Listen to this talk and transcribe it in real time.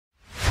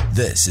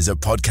This is a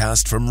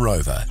podcast from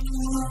Rover.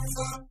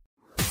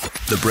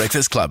 The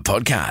Breakfast Club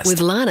Podcast.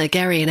 With Lana,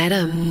 Gary and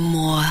Adam.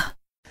 More.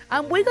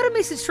 We got a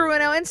message through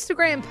on our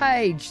Instagram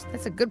page.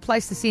 That's a good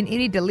place to send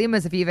any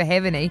dilemmas if you ever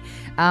have any.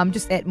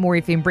 Just at More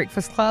FM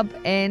Breakfast Club.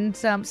 And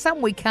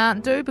some we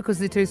can't do because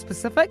they're too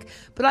specific.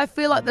 But I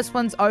feel like this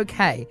one's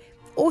okay.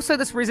 Also,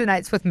 this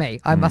resonates with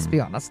me, I must be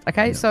honest.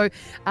 Okay, yeah. So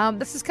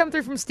this has come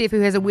through from Steph, who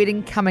has a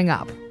wedding coming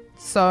up.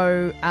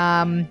 So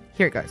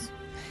here it goes.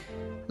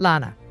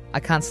 Lana, I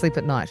can't sleep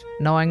at night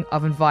knowing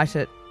I've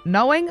invited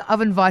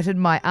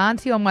my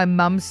auntie on my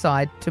mum's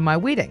side to my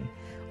wedding.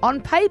 On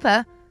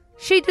paper,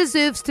 she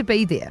deserves to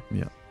be there.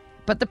 Yeah.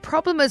 But the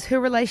problem is her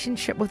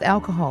relationship with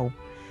alcohol.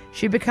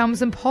 She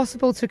becomes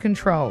impossible to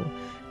control,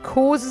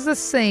 causes a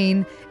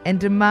scene, and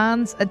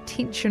demands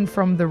attention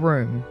from the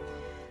room.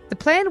 The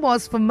plan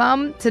was for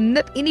Mum to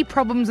nip any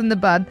problems in the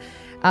bud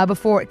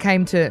before it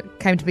came to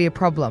be a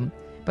problem.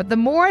 But the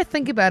more I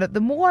think about it, the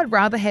more I'd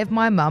rather have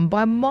my mum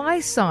by my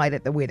side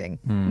at the wedding,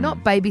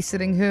 not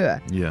babysitting her.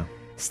 Yeah.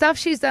 Stuff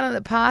she's done in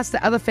the past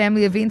at other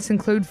family events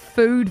include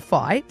food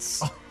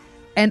fights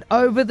and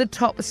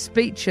over-the-top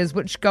speeches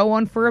which go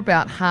on for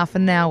about half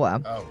an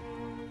hour. Oh.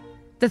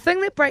 The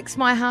thing that breaks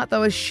my heart,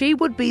 though, is she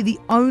would be the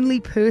only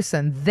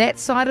person that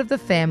side of the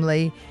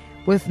family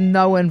with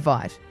no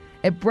invite.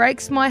 It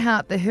breaks my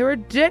heart that her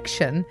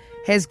addiction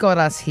has got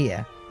us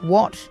here.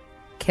 What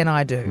can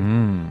I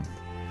do?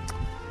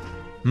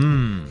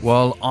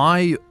 Well,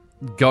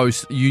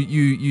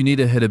 you need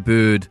to hit a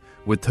bird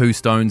with two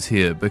stones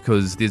here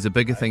because there's a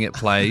bigger thing at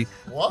play.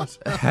 What?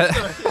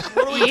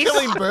 What are we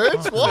killing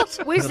birds? What?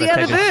 Where's the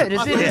other bird?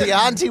 Is it The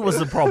auntie was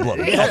the problem,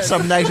 not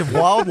some native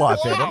wildlife,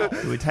 Adam.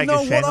 Do we take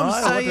No, a Shanghai? what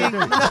I'm saying...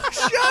 No,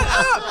 shut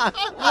up!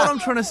 What I'm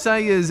trying to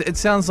say is it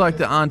sounds like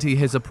the auntie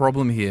has a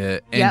problem here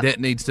and that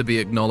needs to be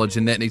acknowledged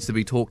and that needs to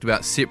be talked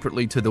about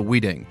separately to the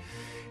wedding.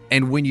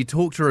 And when you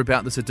talk to her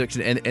about this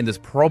addiction and this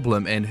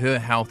problem and her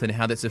health and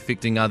how that's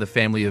affecting other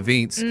family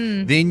events,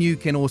 then you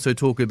can also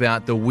talk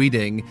about the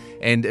wedding.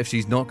 And if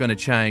she's not going to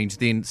change,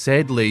 then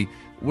sadly,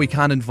 we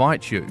can't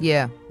invite you.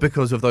 Yeah.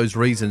 Because of those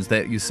reasons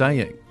that you're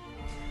saying.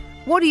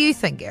 What do you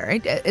think,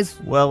 Gary?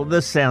 Well,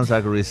 this sounds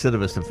like a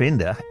recidivist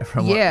offender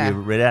from what you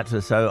read out to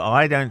us. So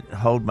I don't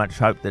hold much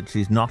hope that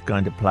she's not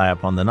going to play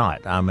up on the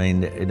night. I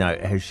mean,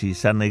 is she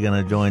suddenly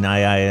going to join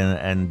AA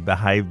and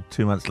behave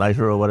 2 months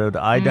later or whatever?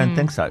 I don't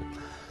think so.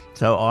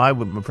 So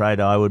I'm afraid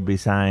I would be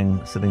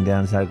saying, sitting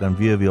down and saying, in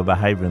view of your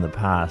behaviour in the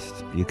past,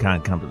 you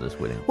can't come to this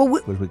wedding. Well,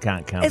 because we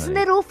can't count. Isn't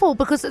that awful?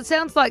 Because it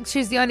sounds like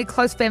she's the only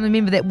close family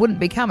member that wouldn't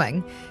be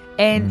coming,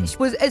 and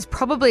is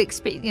probably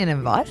expecting an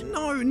invite.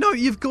 No,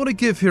 you've got to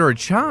give her a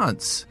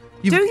chance.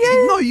 Do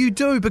you? No, you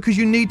do, because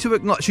you need to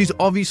acknowledge she's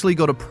obviously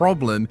got a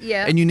problem,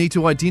 and you need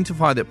to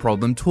identify that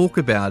problem, talk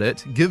about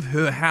it, give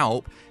her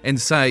help, and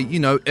say,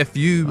 if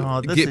you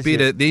get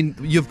better, then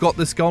you've got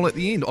this goal at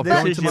the end of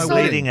going to my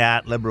wedding. Leading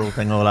out liberal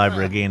thing all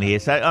over again here.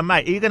 So,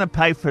 mate, are you going to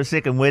pay for a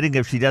second wedding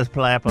if she does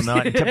play up on the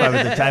night and tip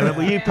over the table?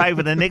 Will you pay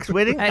for the next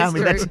wedding?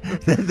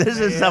 This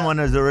is someone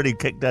who's already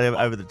kicked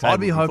over the table. I'd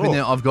be hoping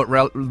that I've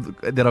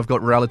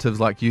got relatives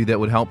like you that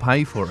would help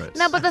pay for it.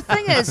 No, but the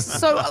thing is,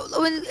 so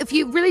if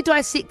you really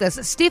dissect this,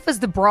 Steph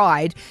is the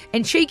bride,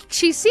 and she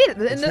said it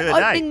in the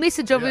opening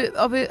message of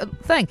her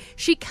thing.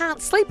 She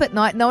can't sleep at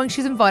night knowing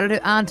she's invited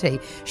her auntie.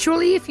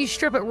 Surely if you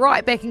strip it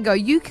right back and go,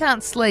 you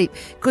can't sleep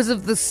because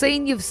of the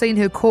scene you've seen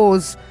her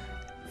cause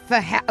for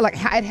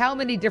at how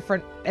many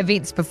different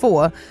events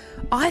before,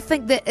 I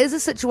think there is a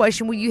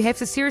situation where you have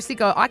to seriously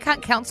go, I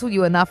can't counsel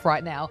you enough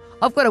right now.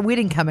 I've got a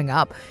wedding coming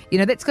up.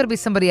 That's got to be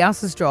somebody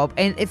else's job.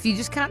 And if you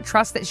just can't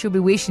trust that she'll be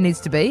where she needs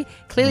to be,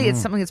 clearly it's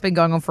something that's been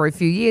going on for a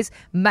few years.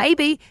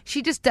 Maybe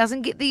she just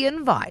doesn't get the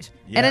invite.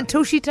 Yeah. And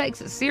until she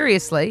takes it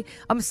seriously,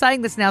 I'm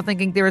saying this now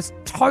thinking there is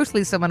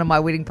totally someone in my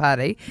wedding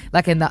party,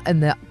 like in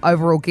the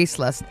overall guest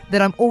list,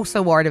 that I'm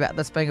also worried about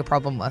this being a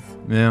problem with.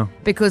 Yeah.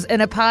 Because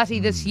in a party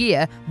this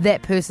year,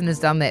 that person has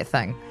done that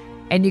thing.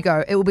 And you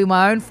go, it will be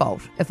my own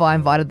fault if I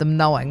invited them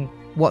knowing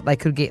what they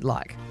could get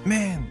like.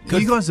 Man,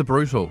 you guys are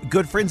brutal.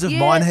 Good friends of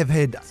mine have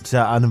had to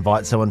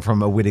uninvite someone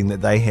from a wedding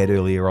that they had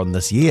earlier on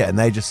this year, and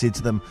they just said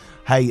to them,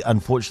 hey,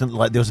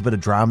 unfortunately, there was a bit of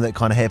drama that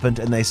kind of happened,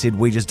 and they said,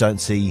 we just don't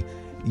see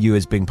you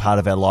as being part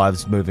of our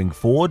lives moving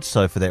forward.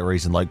 So for that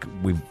reason,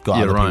 we've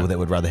got other people that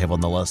would rather have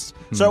on the list.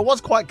 So it was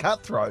quite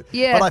cutthroat.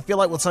 Yeah. But I feel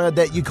like with something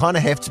like that, you kind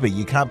of have to be.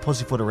 You can't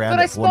pussyfoot around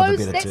but it for want of a I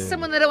suppose better that's term.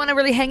 someone they don't want to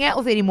really hang out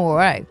with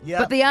anymore, eh? Yeah,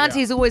 but the auntie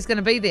is always going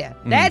to be there.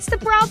 That's the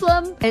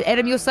problem.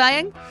 Adam, you're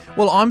saying?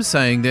 Well, I'm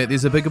saying that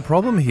there's a bigger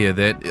problem here,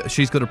 that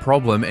she's got a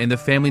problem and the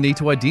family need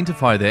to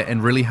identify that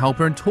and really help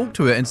her and talk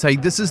to her and say,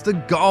 this is the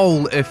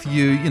goal. If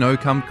you,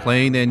 come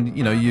clean and,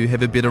 you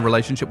have a better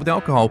relationship with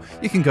alcohol,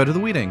 you can go to the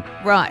wedding.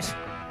 Right.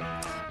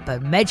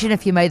 But imagine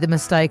if you made the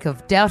mistake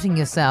of doubting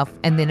yourself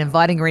and then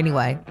inviting her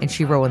anyway and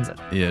she ruins it.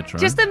 Yeah, true.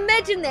 Just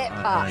imagine that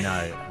part. I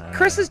know.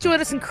 Chris has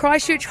joined us in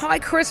Christchurch. Hi,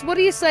 Chris. What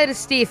do you say to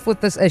Steph with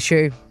this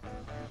issue?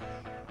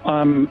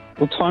 Well,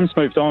 time's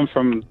moved on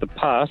from the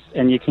past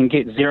and you can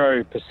get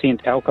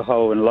 0%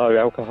 alcohol and low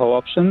alcohol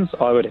options.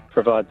 I would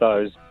provide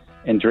those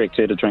and direct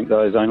her to drink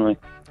those only.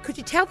 Could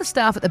you tell the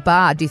staff at the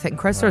bar, do you think,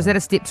 Chris, or is that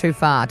a step too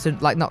far to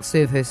not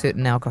serve her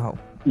certain alcohol?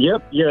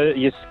 Yep, yeah,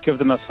 you just give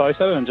them a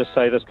photo and just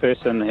say this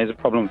person has a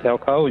problem with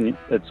alcohol and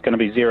it's going to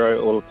be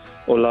zero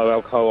or low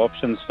alcohol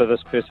options for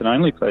this person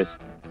only, please.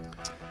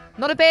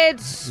 Not a bad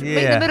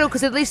meet in the middle,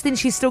 because at least then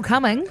she's still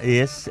coming.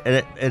 Yes,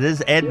 it is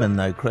admin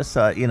though, Chris.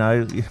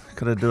 You've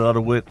got to do a lot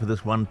of work for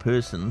this one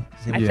person.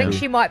 I think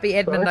she might be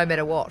admin no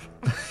matter what.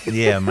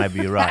 Yeah,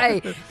 maybe you're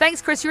right. Hey,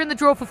 thanks, Chris. You're in the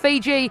draw for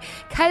Fiji.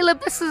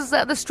 Caleb, this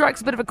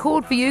strikes a bit of a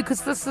chord for you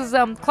because this is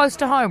close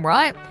to home,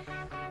 right?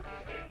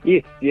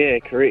 Yes, yeah,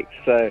 correct.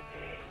 So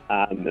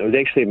it was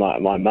actually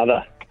my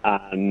mother.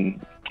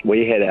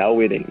 We had our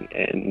wedding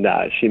and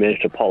she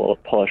managed to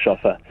polish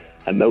off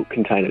a milk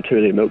container,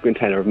 2-litre milk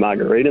container of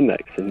margarita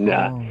mix, and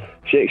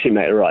she actually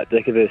made a right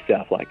dick of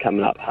herself,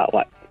 coming up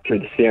through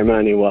the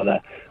ceremony while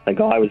the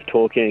guy was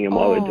talking and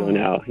while we're doing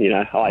our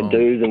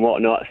I-dos and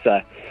whatnot.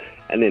 So,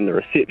 and then the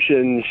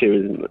reception, she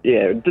was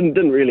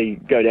didn't really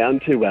go down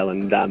too well,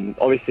 and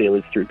obviously it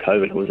was through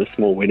COVID. It was a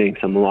small wedding,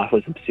 so my wife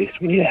was obsessed.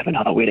 We need to have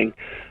another wedding,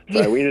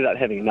 so we ended up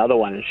having another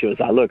one. And she was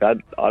like, "Look, I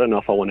don't know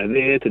if I want her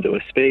there to do a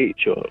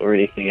speech or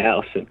anything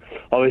else." And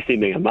obviously,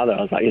 being a mother,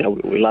 I was like,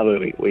 we love her,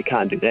 we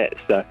can't do that.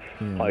 So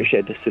I actually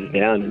had to sit her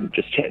down and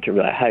just chat to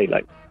her, like, hey,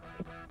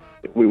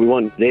 we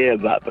want there,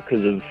 but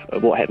because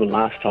of what happened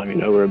last time,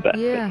 we're a bit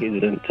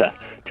hesitant to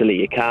let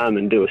you come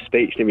and do a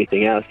speech and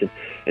everything else. And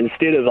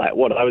instead of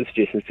what I would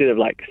suggest, instead of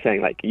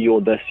saying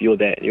you're this, you're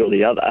that, you're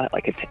the other,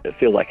 it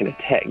feels like an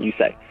attack. You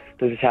say,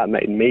 this is how it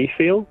made me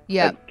feel.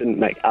 Yeah, it didn't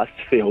make us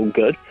feel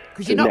good.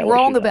 Because you're not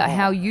wrong about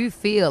how you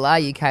feel, are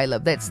you,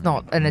 Caleb? That's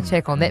not an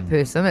attack on that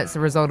person. It's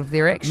a result of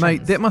their actions.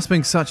 Mate, that must have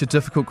been such a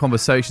difficult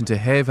conversation to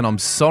have, and I'm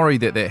sorry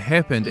that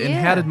happened. Yeah. And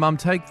how did Mum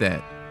take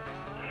that?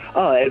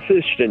 Oh, at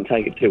first she didn't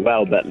take it too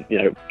well, but,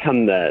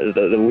 come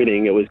the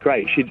wedding, it was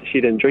great. She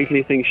didn't drink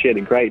anything. She had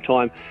a great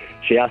time.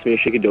 She asked me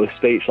if she could do a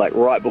speech,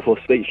 right before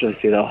speech, and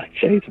I said, oh,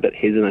 she's a bit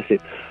hesitant. I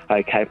said,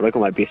 okay, but I got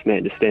my best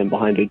man to stand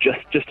behind her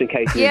just in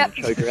case he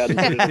choke her out.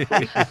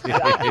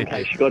 Just in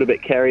case she got a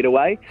bit carried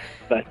away.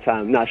 But,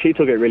 no, she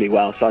took it really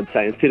well. So I'd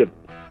say instead of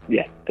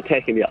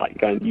attacking me,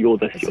 going, you're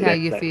this, that's you're how that.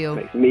 you feel.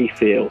 Makes me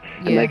feel.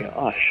 And they go,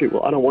 oh, shoot,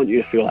 well, I don't want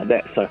you to feel like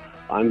that, so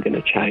I'm going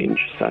to change.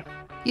 So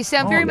you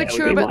sound very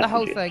mature about the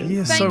whole thing.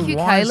 Yeah, Thank you,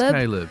 wise,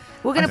 Caleb.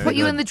 We're going to put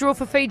you in the draw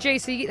for Fiji,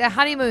 so you get their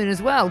honeymoon as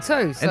well,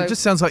 too. So and it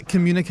just sounds like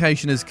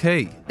communication is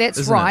key.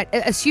 That's right.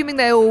 Assuming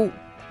they all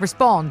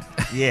respond.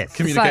 Yes.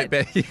 Communicate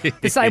back.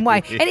 The same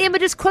way. And Emma,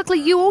 just quickly,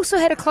 you also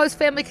had a close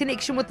family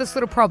connection with this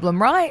sort of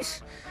problem,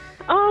 right?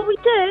 Oh, we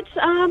did.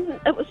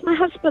 It was my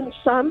husband's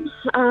son.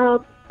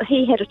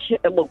 He had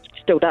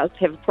still does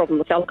have a problem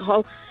with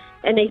alcohol,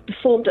 and he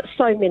performed at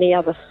so many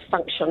other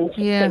functions,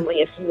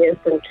 family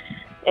affairs,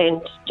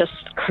 and just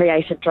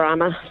created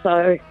drama.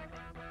 So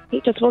he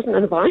just wasn't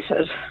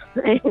invited.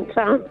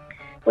 And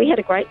we had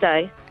a great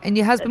day. And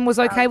your husband was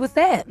okay with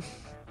that?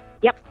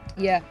 Yep.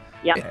 Yeah.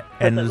 Yep.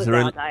 And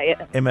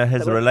Emma,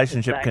 has the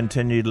relationship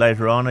continued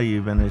later on? Or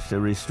you managed to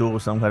restore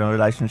some kind of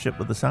relationship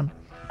with the son?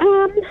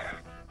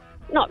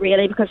 Not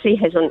really, because he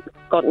hasn't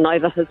gotten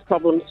over his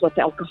problems with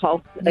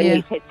alcohol. And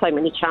he's had so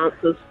many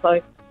chances,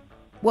 so...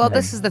 Well,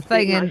 this is the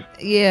thing, and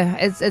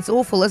it's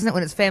awful, isn't it,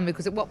 when it's family,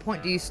 because at what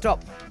point do you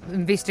stop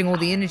investing all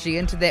the energy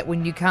into that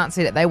when you can't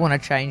see that they want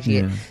to change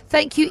yet?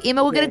 Thank you,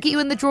 Emma. We're going to get you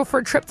in the draw for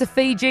a trip to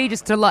Fiji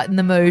just to lighten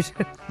the mood.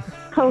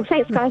 Cool,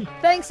 thanks, guys.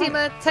 Thanks,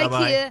 Emma. Take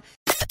care.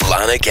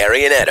 Lana,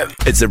 Gary and Adam.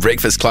 It's the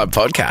Breakfast Club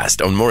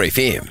podcast on More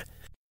FM.